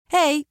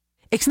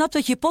Ik snap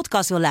dat je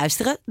podcast wil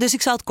luisteren, dus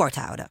ik zal het kort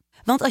houden.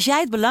 Want als jij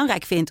het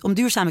belangrijk vindt om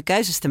duurzame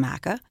keuzes te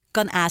maken,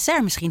 kan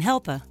ASR misschien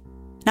helpen.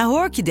 Nou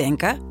hoor ik je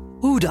denken,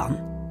 hoe dan?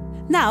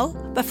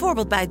 Nou,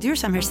 bijvoorbeeld bij het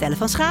duurzaam herstellen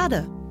van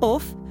schade.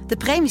 Of de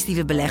premies die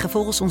we beleggen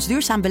volgens ons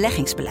duurzaam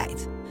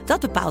beleggingsbeleid. Dat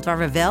bepaalt waar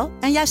we wel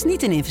en juist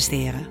niet in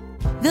investeren.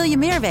 Wil je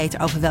meer weten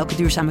over welke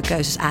duurzame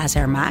keuzes ASR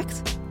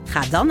maakt?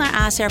 Ga dan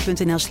naar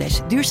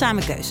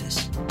asr.nl/duurzame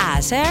keuzes.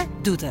 ASR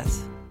doet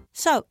het.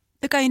 Zo,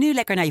 dan kan je nu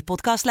lekker naar je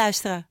podcast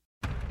luisteren.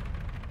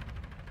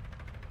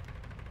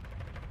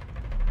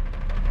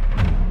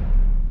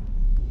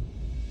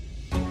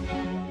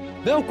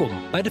 Welkom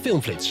bij de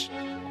Filmflits,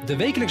 de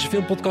wekelijkse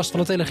filmpodcast van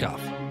de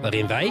Telegraaf,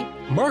 waarin wij,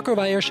 Marco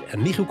Weijers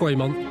en Michiel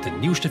Kooijman, de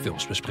nieuwste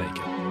films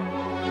bespreken.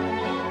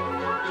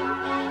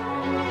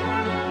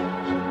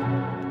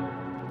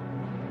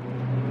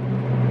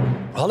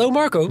 Hallo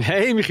Marco.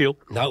 Hey Michiel.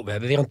 Nou, we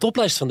hebben weer een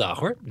toplijst vandaag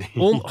hoor.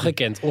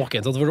 Ongekend.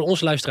 Dat worden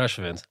onze luisteraars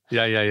verwend.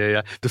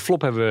 Ja. De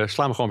flop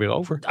slaan we gewoon weer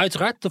over.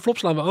 Uiteraard, de flop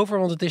slaan we over,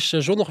 want het is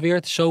zonnig weer,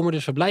 het is zomer,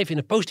 dus we blijven in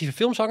de positieve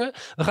films hangen.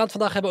 We gaan het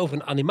vandaag hebben over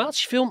een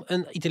animatiefilm,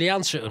 een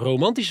Italiaanse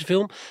romantische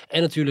film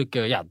en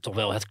natuurlijk toch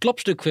wel het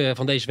klapstuk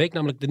van deze week,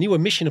 namelijk de nieuwe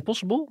Mission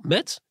Impossible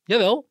met,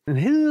 jawel, een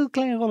heel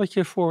klein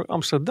rolletje voor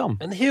Amsterdam.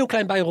 Een heel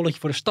klein bijrolletje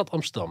voor de stad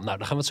Amsterdam. Nou,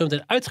 daar gaan we het zo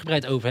meteen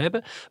uitgebreid over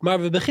hebben.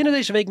 Maar we beginnen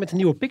deze week met de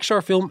nieuwe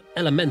Pixar film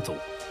Elemental.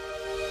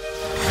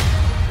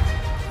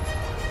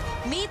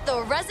 Meet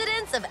the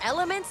residents of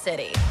Element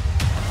City.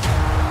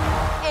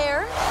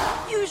 Air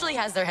usually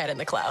has their head in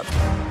the clouds.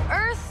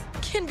 Earth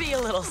can be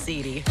a little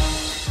seedy.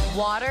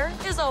 Water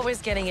is always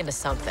getting into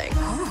something.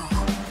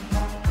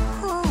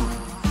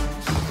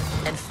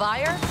 And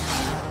fire,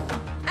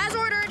 as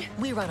ordered,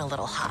 we run a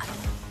little hot.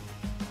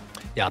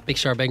 Ja,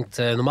 Pixar brengt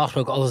normaal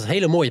gesproken altijd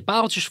hele mooie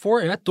pareltjes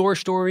voor. Hè? Toy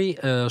Story,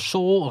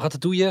 Soul,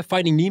 Ratatouille,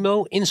 Finding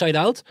Nemo, Inside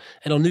Out.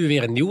 En dan nu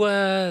weer een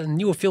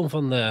nieuwe film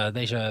van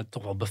deze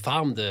toch wel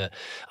befaamde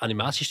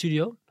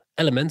animatiestudio,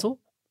 Elemental.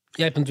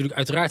 Jij hebt hem natuurlijk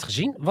uiteraard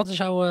gezien. Wat is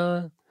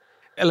jouw...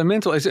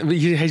 Elemental is,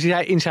 hij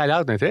zei Inside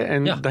Out net, hè?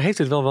 En daar heeft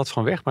het wel wat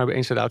van weg. Maar bij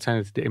Inside Out zijn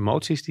het de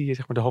emoties die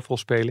zeg maar de hoofdrol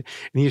spelen.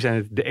 En hier zijn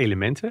het de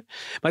elementen.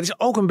 Maar het is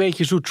ook een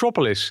beetje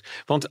Zootropolis.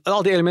 Want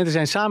al die elementen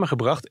zijn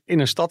samengebracht in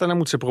een stad. En dan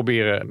moeten ze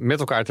proberen met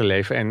elkaar te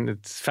leven. En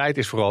het feit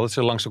is vooral dat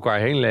ze langs elkaar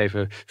heen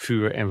leven.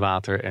 Vuur en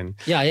water en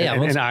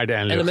aarde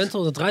en lucht.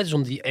 Elemental, dat draait dus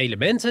om die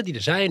elementen die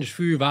er zijn. Dus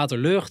vuur, water,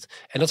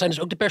 lucht. En dat zijn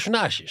dus ook de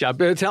personages. Ja,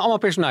 het zijn allemaal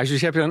personages. Dus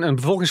je hebt een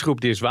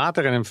bevolkingsgroep die is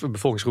water. En een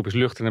bevolkingsgroep is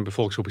lucht. En een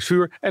bevolkingsgroep is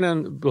vuur. En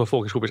een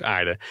bevolkingsgroep is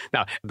aarde.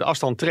 Nou, de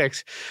afstand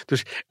trekt.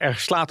 Dus er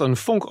slaat een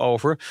vonk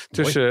over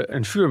tussen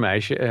een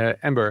vuurmeisje,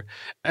 Amber,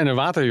 en een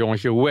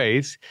waterjongetje,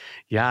 Wade.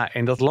 Ja,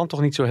 en dat landt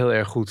toch niet zo heel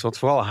erg goed. Want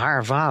vooral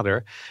haar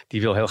vader,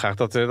 die wil heel graag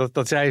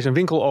dat zij zijn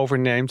winkel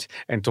overneemt.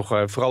 En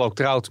toch vooral ook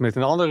trouwt met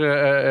een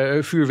andere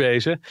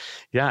vuurwezen.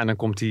 Ja, en dan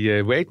komt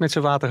die Wade met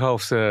zijn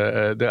waterhoofd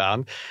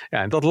eraan.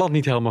 Ja, en dat landt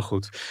niet helemaal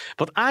goed.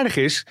 Wat aardig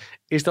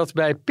is dat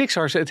bij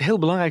Pixar ze het heel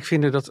belangrijk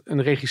vinden dat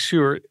een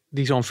regisseur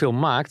die zo'n film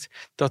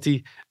maakt, dat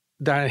hij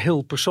daar een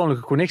heel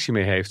persoonlijke connectie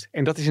mee heeft.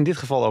 En dat is in dit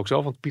geval ook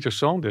zo, want Pieter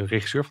Sohn, de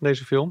regisseur van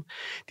deze film,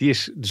 die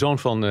is de zoon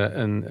van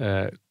een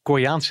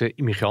Koreaanse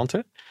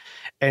immigranten.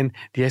 En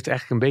die heeft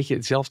eigenlijk een beetje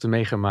hetzelfde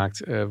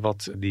meegemaakt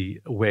wat die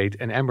Wade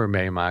en Amber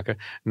meemaken.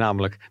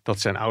 Namelijk dat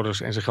zijn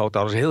ouders en zijn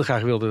grootouders heel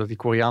graag wilden dat hij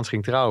Koreaans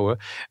ging trouwen.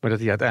 Maar dat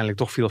hij uiteindelijk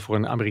toch viel voor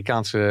een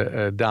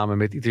Amerikaanse dame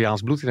met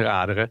Italiaans bloed in haar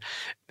aderen.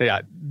 Nou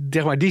ja,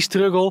 zeg maar die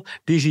struggle,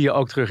 die zie je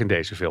ook terug in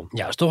deze film. Ja,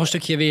 het is toch een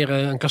stukje weer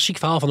een klassiek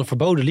verhaal van een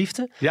verboden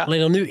liefde. Ja. Alleen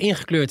dan nu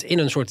ingekleurd in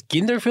een soort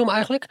kinderfilm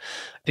eigenlijk.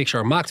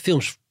 Pixar maakt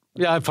films.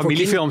 Ja,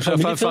 familiefilms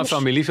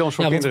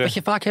voor kinderen. Wat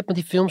je vaak hebt met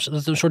die films,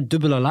 dat er een soort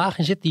dubbele laag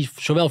in zit, die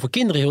zowel voor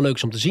kinderen heel leuk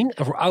is om te zien,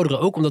 en voor ouderen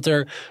ook, omdat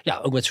er,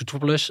 ook met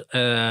Zootropolis,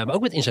 maar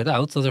ook met Inside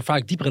Out, dat er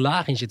vaak diepere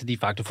lagen in zitten die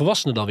vaak de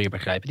volwassenen dan weer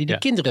begrijpen, die de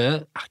kinderen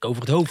eigenlijk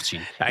over het hoofd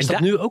zien. Ja, is dat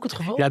nu ook het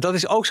geval? Ja, dat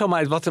is ook zo,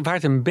 maar waar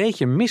het een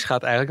beetje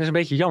misgaat eigenlijk, dat is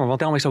een beetje jammer, want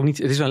daarom is het ook niet,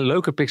 het is wel een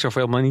leuke Pixar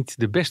film, maar niet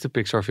de beste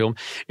Pixar film,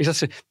 is dat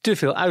ze te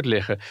veel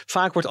uitleggen.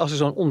 Vaak wordt, als er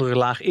zo'n ondere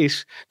laag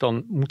is,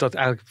 dan moet dat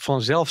eigenlijk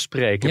vanzelf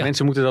spreken. Ja.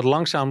 Mensen moeten dat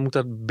langzaam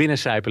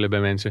binnencijpelen bij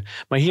mensen.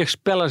 Maar hier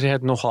spellen ze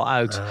het nogal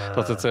uit.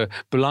 Dat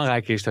het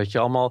belangrijk is dat je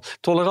allemaal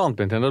tolerant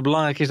bent. En dat het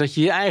belangrijk is dat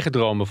je je eigen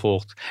dromen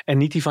volgt. En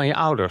niet die van je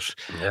ouders.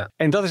 Ja.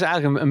 En dat is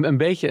eigenlijk een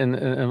beetje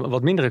een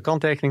wat mindere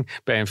kanttekening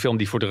bij een film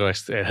die voor de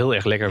rest heel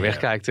erg lekker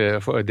wegkijkt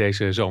voor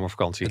deze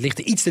zomervakantie. Het ligt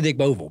er iets te dik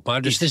bovenop.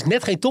 Maar dus het is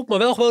net geen top, maar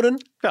wel gewoon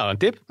een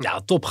tip.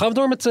 Ja, top. Gaan we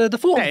door met de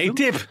volgende film?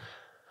 Tip.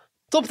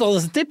 Top dat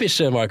het een tip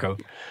is, Marco.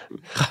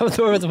 Gaan we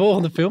door met de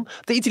volgende film.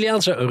 De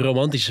Italiaanse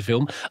romantische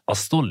film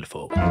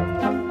Astolfo.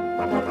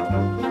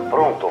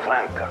 Pronto,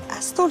 Franca?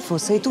 Astolfo,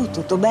 sei tu?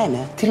 Tutto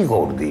bene? Ti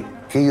ricordi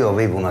che io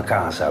avevo una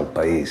casa al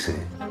paese?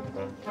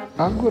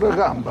 Ancora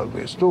gamba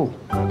questo.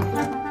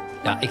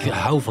 Ja, Ik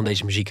hou van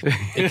deze muziek.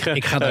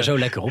 Ik ga daar zo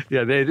lekker op.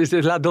 Ja, nee, het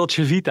is La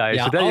Dolce Vita.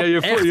 Is het,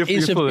 echt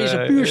in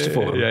zijn puurste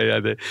vorm. Ja,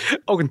 nee.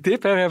 Ook een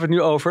tip, hè, we hebben het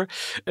nu over.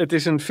 Het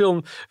is een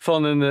film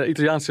van een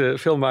Italiaanse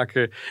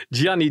filmmaker,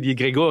 Gianni Di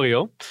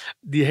Gregorio.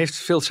 Die heeft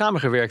veel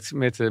samengewerkt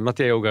met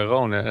Matteo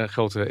Garrone, een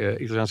grote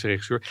Italiaanse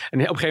regisseur. En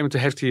op een gegeven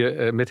moment heeft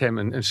hij met hem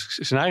een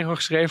scenario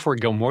geschreven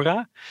voor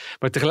Gomorra.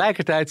 Maar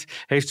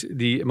tegelijkertijd heeft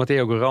die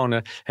Matteo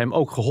Garrone hem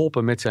ook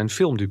geholpen met zijn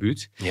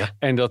filmdebuut. Ja.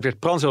 En dat werd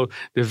Pranzo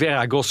de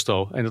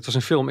Ferragosto. En dat was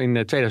een film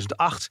in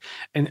 2008.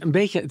 En een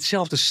beetje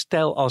hetzelfde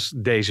stijl als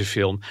deze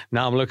film.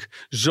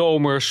 Namelijk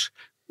zomers,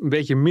 een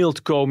beetje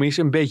mild komisch,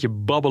 een beetje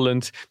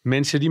babbelend.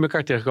 Mensen die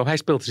elkaar tegenkomen. Hij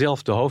speelt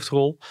zelf de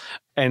hoofdrol.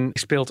 En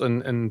speelt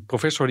een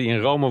professor die in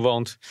Rome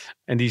woont.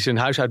 En die zijn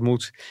huis uit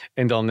moet.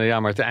 En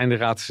dan maar ten einde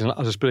raad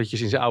zijn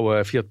spulletjes in zijn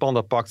oude Fiat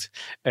Panda pakt.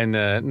 En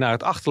naar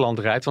het achterland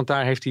rijdt. Want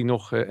daar heeft hij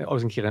nog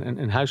ooit een keer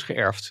een huis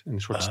geërfd. Een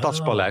soort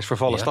stadspaleis,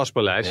 vervallen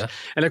stadspaleis. Ja.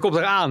 En hij komt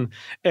eraan.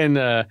 En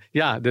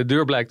de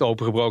deur blijkt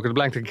opengebroken. Er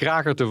blijkt een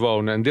kraker te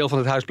wonen. Een deel van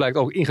het huis blijkt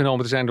ook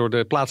ingenomen te zijn door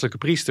de plaatselijke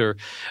priester.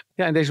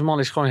 Ja, en deze man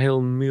is gewoon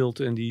heel mild.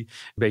 En die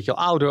een beetje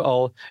ouder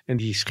al. En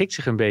die schikt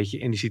zich een beetje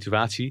in die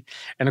situatie.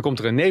 En dan komt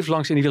er een neef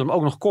langs. En die wil hem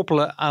ook nog koppelen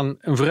aan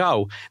een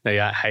vrouw. Nou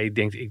ja, hij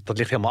denkt, dat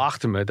ligt helemaal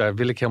achter me. Daar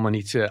wil ik helemaal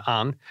niet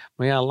aan.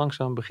 Maar ja,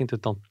 langzaam begint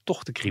het dan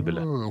toch te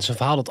kriebelen. Het is een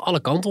verhaal dat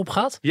alle kanten op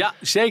gaat. Ja,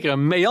 zeker.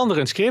 Een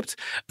meanderend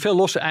script. Veel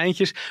losse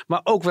eindjes. Maar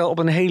ook wel op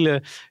een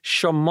hele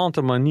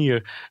charmante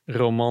manier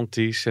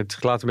romantisch. Het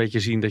laat een beetje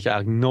zien dat je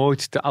eigenlijk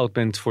nooit te oud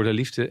bent voor de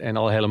liefde. En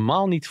al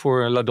helemaal niet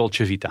voor La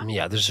Dolce Vita.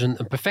 Ja, dus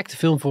een perfecte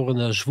film voor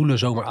een zwoele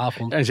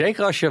zomeravond. En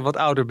zeker als je wat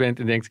ouder bent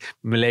en denkt,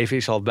 mijn leven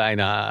is al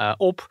bijna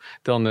op.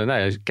 Dan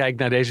kijk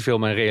naar deze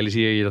film en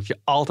realiseer je dat je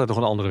altijd nog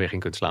een andere weg in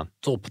kunt slaan.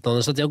 Top, dan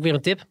is dat ook weer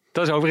een tip.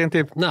 Dat is ook weer een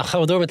tip. Nou, gaan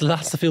we door met de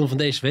laatste film van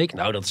deze week.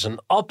 Nou, dat is een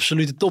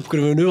absolute top,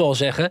 kunnen we nu al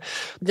zeggen.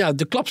 Ja,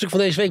 de klapstuk van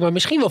deze week, maar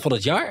misschien wel van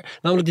het jaar.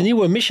 Namelijk de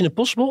nieuwe Mission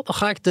Impossible. Dan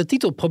ga ik de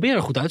titel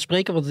proberen goed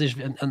uitspreken, want het is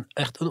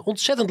echt een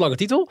ontzettend lange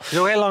titel. Het is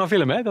een heel lange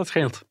film, hè? Dat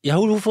scheelt. Ja,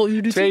 hoeveel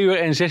uur duurt het? 2 uur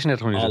en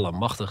 36 minuten.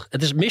 Allemachtig.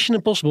 Het is Mission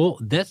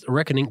Impossible Death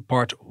Reckoning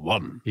Part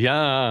 1.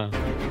 Ja.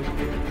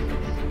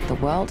 The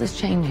world is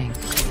changing.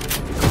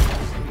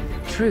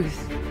 Truth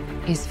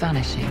is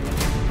vanishing.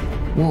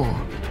 War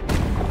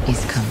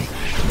is coming.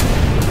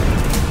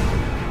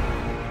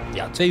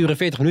 Ja, 2 uur en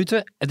 40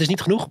 minuten. Het is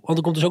niet genoeg, want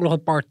er komt dus ook nog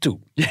een part 2.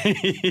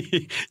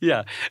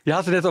 Ja, je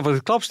had het net over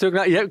het klapstuk.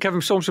 Nou, ik heb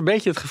soms een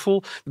beetje het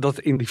gevoel dat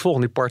in die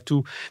volgende part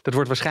 2, dat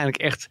wordt waarschijnlijk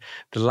echt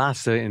de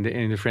laatste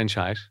in de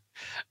franchise.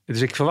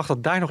 Dus ik verwacht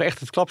dat daar nog echt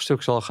het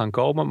klapstuk zal gaan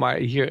komen. Maar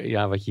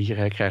hier, wat je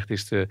hier krijgt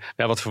is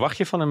wat verwacht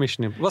je van een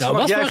Mission Impossible?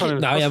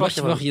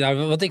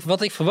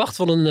 Wat ik verwacht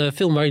van een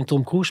film waarin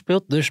Tom Cruise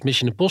speelt, dus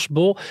Mission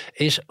Impossible,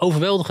 is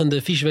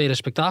overweldigende visuele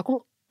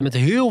spektakel. Met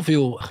heel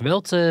veel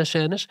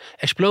geweldscènes,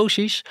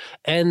 explosies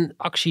en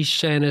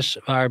actiescènes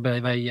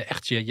waarbij je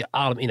echt je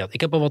adem inhoudt.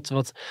 Ik heb al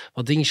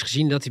wat dingetjes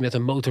gezien dat hij met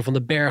een motor van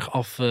de berg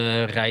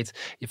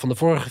afrijdt. Van de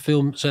vorige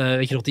film,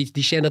 weet je nog,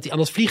 die scène dat hij aan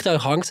het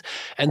vliegtuig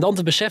hangt. En dan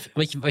te beseffen,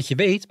 wat je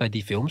weet bij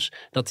die films,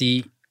 dat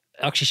die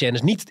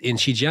actiescènes niet in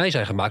CGI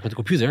zijn gemaakt met de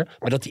computer,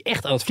 maar dat hij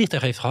echt aan het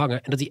vliegtuig heeft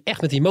gehangen en dat hij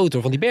echt met die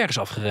motor van die berg is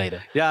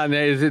afgereden. Ja,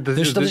 nee, dat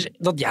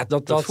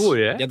voel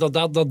je, hè? Ja,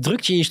 dat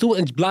drukt je in je stoel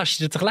en blaast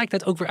je er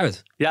tegelijkertijd ook weer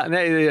uit. Ja,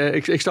 nee,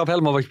 ik snap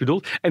helemaal wat je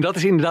bedoelt. En dat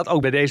is inderdaad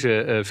ook bij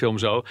deze film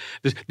zo.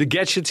 Dus de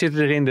gadgets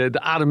zitten erin, de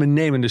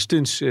adembenemende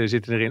stunts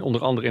zitten erin.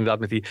 Onder andere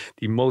inderdaad met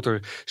die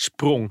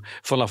motorsprong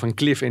vanaf een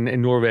klif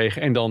in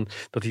Noorwegen. En dan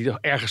dat hij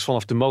ergens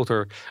vanaf de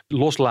motor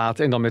loslaat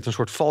en dan met een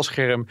soort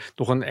valscherm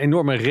nog een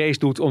enorme race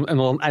doet en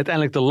dan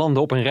uiteindelijk te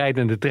landen op een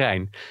rijdende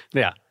trein.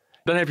 Nou ja,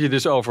 dan heb je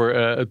dus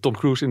over Tom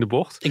Cruise in de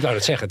bocht. Ik wou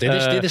het zeggen, dit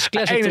is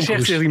classic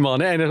 61 Tom die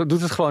man, hè, en hij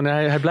doet het gewoon.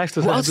 Hij blijft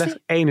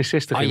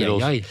 61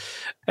 inmiddels.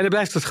 En hij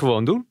blijft het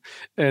gewoon doen.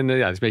 En het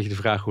is een beetje de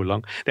vraag hoe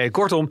lang. Nee,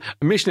 kortom,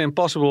 Mission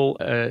Impossible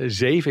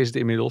 7 is het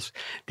inmiddels.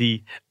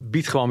 Die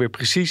biedt gewoon weer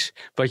precies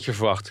wat je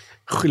verwacht.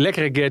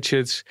 Lekkere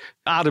gadgets,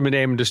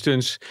 adembenemende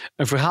stunts.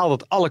 Een verhaal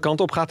dat alle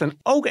kanten op gaat en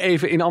ook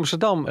even in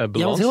Amsterdam belandt.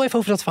 Ja, want heel even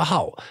over dat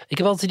verhaal. Ik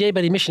heb wel het idee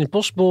bij die Mission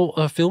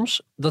Impossible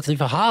films, dat die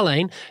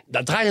verhaallijn,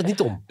 daar draait het niet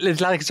om.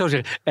 Laat ik het zo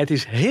zeggen. Het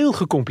is heel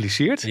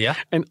gecompliceerd. Ja.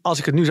 En als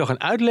ik het nu zou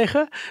gaan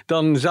uitleggen,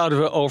 dan zouden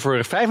we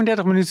over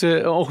 35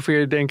 minuten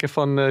ongeveer denken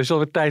van,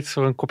 zullen we tijd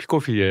voor een kopje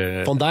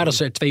koffie? Vandaar dat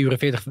ze er 2 uur en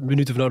 40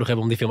 minuten voor nodig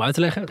hebben om die film uit te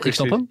leggen. Precies.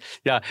 Ik snap hem.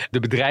 Ja, de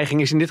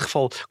bedreiging is in dit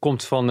geval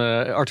komt van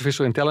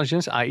Artificial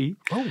Intelligence, AI.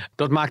 Oh.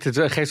 Dat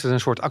geeft het een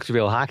soort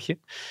actueel haakje.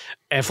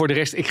 En voor de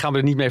rest, ik ga me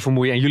er niet mee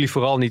vermoeien. En jullie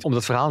vooral niet om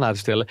dat verhaal na te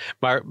stellen.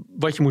 Maar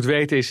wat je moet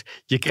weten is,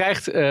 je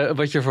krijgt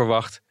wat je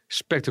verwacht.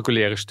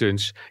 Spectaculaire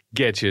stunts,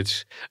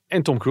 gadgets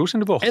en Tom Cruise in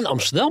de bocht. En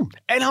Amsterdam.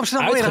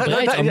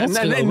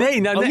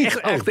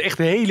 Echt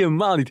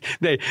helemaal niet.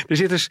 Nee, er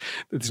zit dus,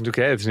 het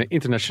is een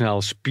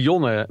internationaal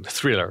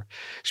spionage-thriller.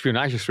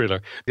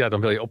 Ja,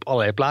 dan wil je op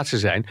allerlei plaatsen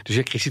zijn. Dus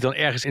je ziet dan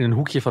ergens in een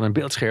hoekje van een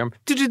beeldscherm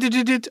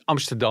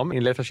Amsterdam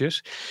in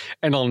lettersjes.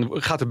 En dan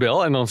gaat de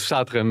bel en dan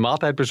staat er een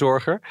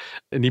maaltijdbezorger.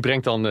 En die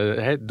brengt dan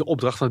de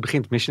opdracht.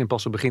 Want Mission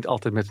Impossible begint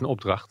altijd met een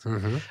opdracht.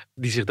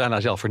 Die zich daarna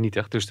zelf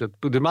vernietigt. Dus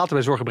de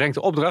maaltijdbezorger brengt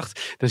de opdracht.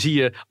 gebracht. Dan zie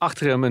je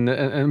achter hem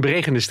een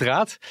beregende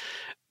straat.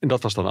 En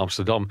dat was dan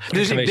Amsterdam.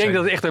 Dus ik denk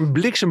dat het echt een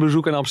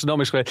bliksembezoek aan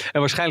Amsterdam is geweest. En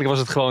waarschijnlijk was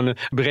het gewoon een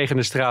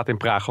beregende straat in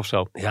Praag of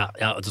zo. Ja,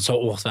 dat is zo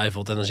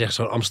ongetwijfeld. En dan zeg je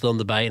zo'n Amsterdam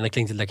erbij en dan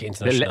klinkt het lekker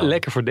internationaal.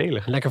 Lekker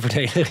voordelig. Lekker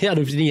voordelig. Ja, dan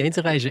hoef je er niet heen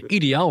te reizen.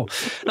 Ideaal.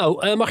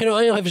 Nou, mag je nog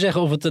even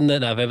zeggen of het we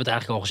hebben het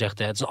eigenlijk al gezegd.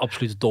 Hè, het is een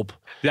absolute top.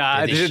 Ja,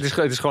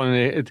 het is gewoon...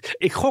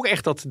 ik gok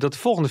echt dat de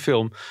volgende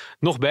film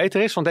nog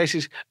beter is. Want deze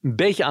is een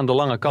beetje aan de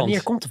lange kant.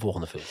 Wanneer komt de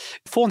volgende film?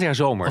 Volgend jaar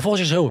zomer.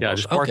 Volgend jaar zomer. Ja,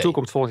 dus part 2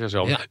 komt volgend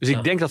jaar zomer. Ja, dus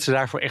ik denk dat ze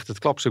daarvoor echt het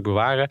klapstuk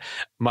bewaren.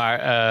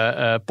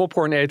 Maar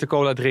popcorn eten,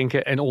 cola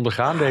drinken en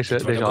ondergaan.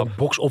 Deze een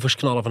box-office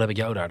knallen van heb ik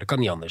jou daar. Dat kan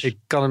niet anders. Ik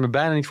kan het me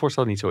bijna niet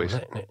voorstellen dat het niet zo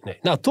is. Nee.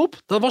 Nou, top.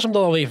 Dat was hem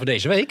dan alweer voor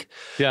deze week.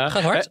 Ja.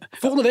 Gaat hard.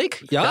 Volgende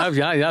week?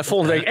 Ja,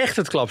 volgende week echt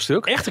het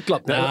klapstuk. Echt een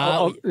klap.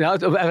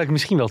 Eigenlijk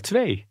misschien wel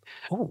 2.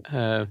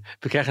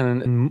 We krijgen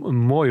een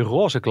mooi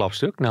roze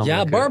klapstuk.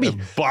 Ja, Barbie.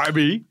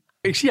 Barbie.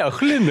 Ik zie jou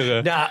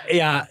glunderen.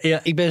 Ja,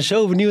 ik ben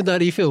zo benieuwd naar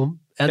die film.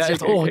 En het is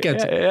echt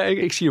ongekend.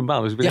 Ik zie hem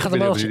baan. Dus jij gaat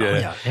hem al zien.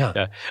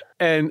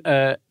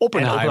 En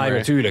Oppenheimer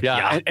natuurlijk.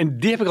 Ja. En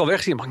die heb ik al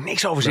weggezien. Daar mag ik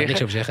niks over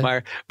zeggen.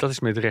 Maar dat is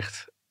met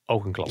recht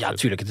ook een klap. Ja,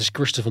 tuurlijk. Het is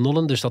Christopher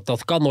Nolan. Dus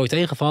dat kan nooit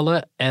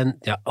tegenvallen. En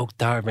ja, ook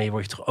daarmee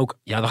word je toch ook...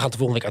 Ja, we gaan het de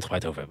volgende week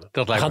uitgebreid over hebben.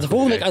 We gaan het de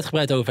volgende week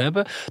uitgebreid over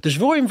hebben. Dus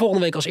wil je hem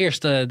volgende week als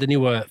eerste de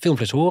nieuwe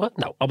Filmflits horen?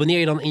 Nou, abonneer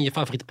je dan in je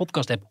favoriete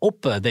podcast app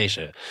op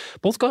deze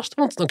podcast.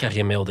 Want dan krijg je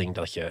een melding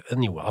dat je een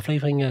nieuwe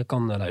aflevering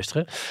kan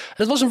luisteren.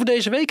 Dat was hem voor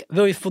deze week.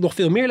 Wil je nog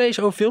veel meer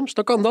lezen over films?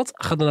 Dan kan dat.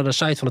 Ga dan naar de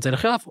site van de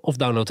Telegraaf of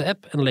download de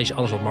app. En dan lees je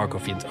alles wat Marco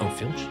vindt over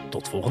films.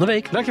 Tot volgende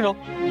week. Dankjewel.